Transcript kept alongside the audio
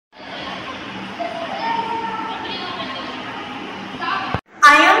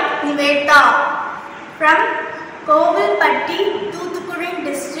from Kovilpatti, Thoothukudi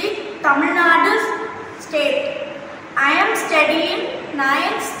district, Tamil Nadu state. I am studying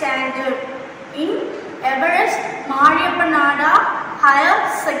 9th standard in EVEREST Mariappanada Higher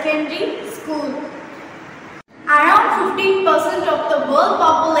Secondary School. Around 15% of the world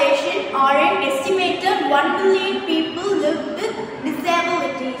population, or an estimated 1 billion people, live with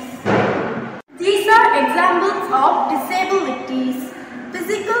disabilities. These are examples of disabilities: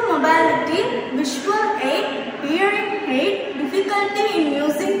 physical mobility, visual aid, hearing aid, difficulty in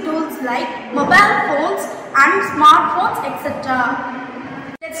using tools like mobile phones and smartphones, etc.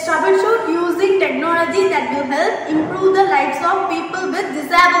 Let's troubleshoot using technology that will help improve the lives of people with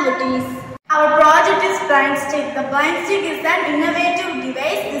disabilities. Our project is Blind Stick. The Blind Stick is an innovative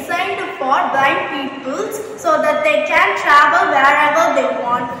device designed for blind people so that they can travel wherever they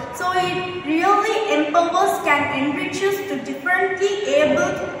want. So it really empowers and enriches to differently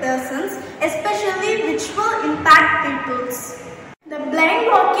abled persons, especially visual impact peoples. The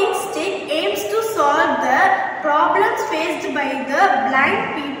blind walking stick aims to solve the problems faced by the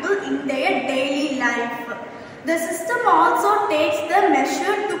blind people in their daily life. The system also takes the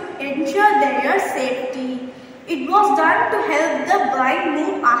measure to ensure their safety. It was done to help the blind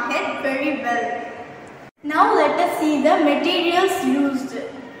move ahead very well. Now let us see the materials used.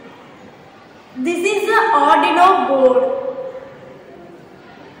 This is an Arduino board.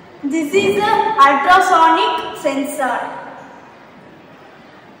 This is an ultrasonic sensor.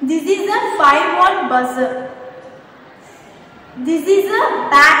 This is a 5-watt buzzer. This is a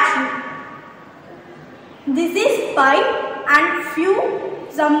battery. This is pipe and few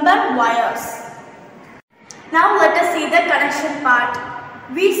jumper wires. Now let us see the connection part.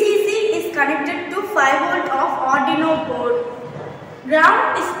 VCC is connected to 5V of Arduino board.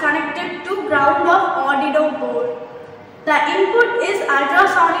 Ground is connected to ground of Arduino board. The input is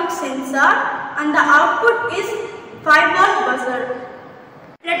ultrasonic sensor and the output is 5-watt buzzer.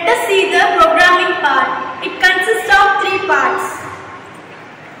 Let us see the programming part. It consists of 3 parts.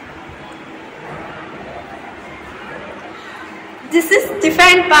 This is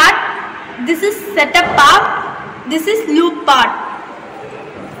define part, this is setup part, this is loop part.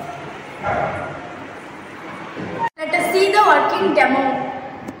 Let us see the working demo.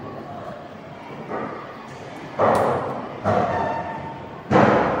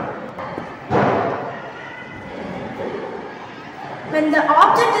 When the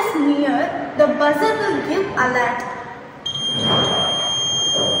object is near, the buzzer will give alert.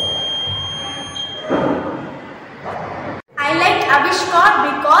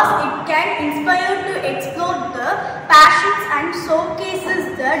 Because it can inspire to explore the passions and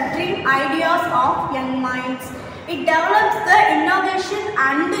showcases the dream ideas of young minds. It develops the innovation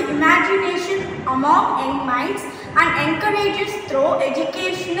and imagination among young minds and encourages through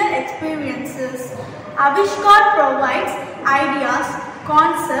educational experiences. Avishkar provides ideas,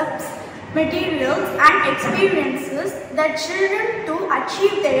 concepts, materials and experiences that children to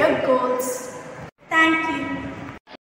achieve their goals. Thank you.